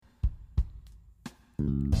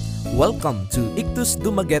Welcome to Ictus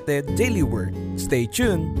Dumaguete Daily Word. Stay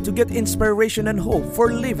tuned to get inspiration and hope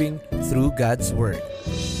for living through God's Word.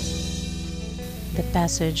 The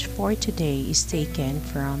passage for today is taken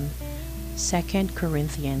from 2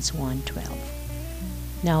 Corinthians 1:12.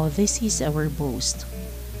 Now this is our boast.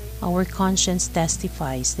 Our conscience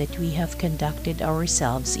testifies that we have conducted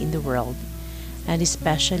ourselves in the world, and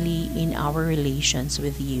especially in our relations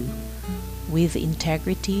with you, with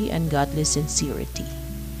integrity and godly sincerity.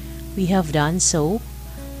 We have done so,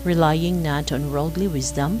 relying not on worldly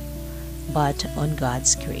wisdom, but on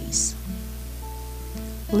God's grace.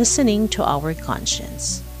 Listening to our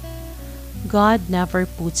conscience. God never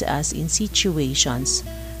puts us in situations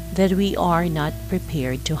that we are not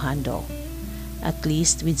prepared to handle, at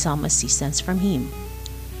least with some assistance from Him.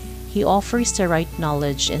 He offers the right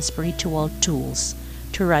knowledge and spiritual tools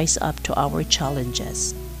to rise up to our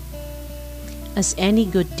challenges, as any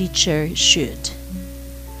good teacher should.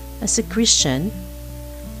 As a Christian,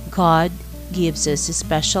 God gives us a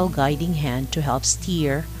special guiding hand to help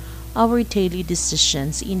steer our daily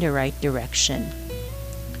decisions in the right direction.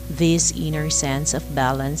 This inner sense of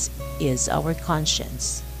balance is our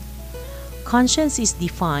conscience. Conscience is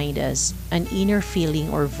defined as an inner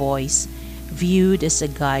feeling or voice viewed as a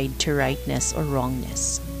guide to rightness or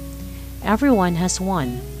wrongness. Everyone has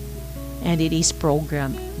one, and it is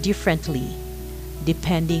programmed differently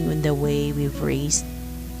depending on the way we've raised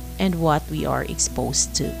and what we are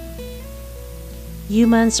exposed to.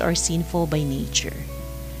 Humans are sinful by nature,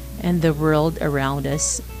 and the world around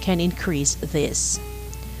us can increase this.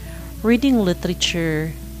 Reading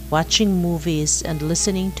literature, watching movies, and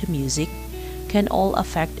listening to music can all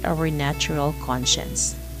affect our natural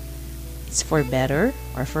conscience. It's for better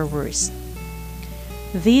or for worse.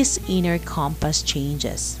 This inner compass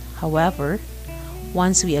changes, however,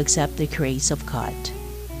 once we accept the grace of God.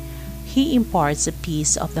 He imparts the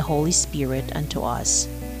peace of the Holy Spirit unto us,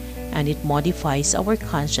 and it modifies our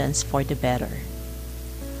conscience for the better.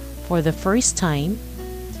 For the first time,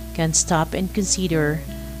 can stop and consider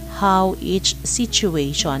how each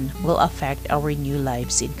situation will affect our new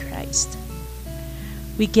lives in Christ.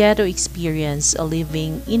 We get to experience a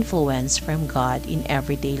living influence from God in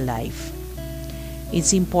everyday life.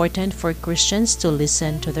 It's important for Christians to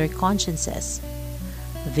listen to their consciences.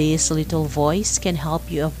 This little voice can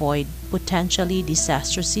help you avoid potentially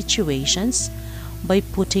disastrous situations by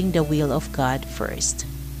putting the will of God first.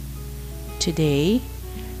 Today,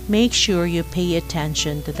 make sure you pay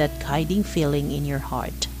attention to that guiding feeling in your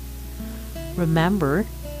heart. Remember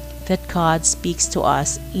that God speaks to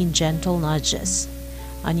us in gentle nudges,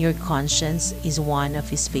 and your conscience is one of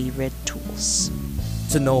His favorite tools.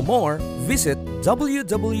 To know more, visit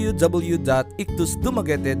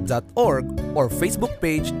www.ictusdumaguete.org or Facebook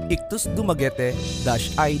page Ictus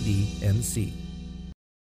Dumaguete-IDMC.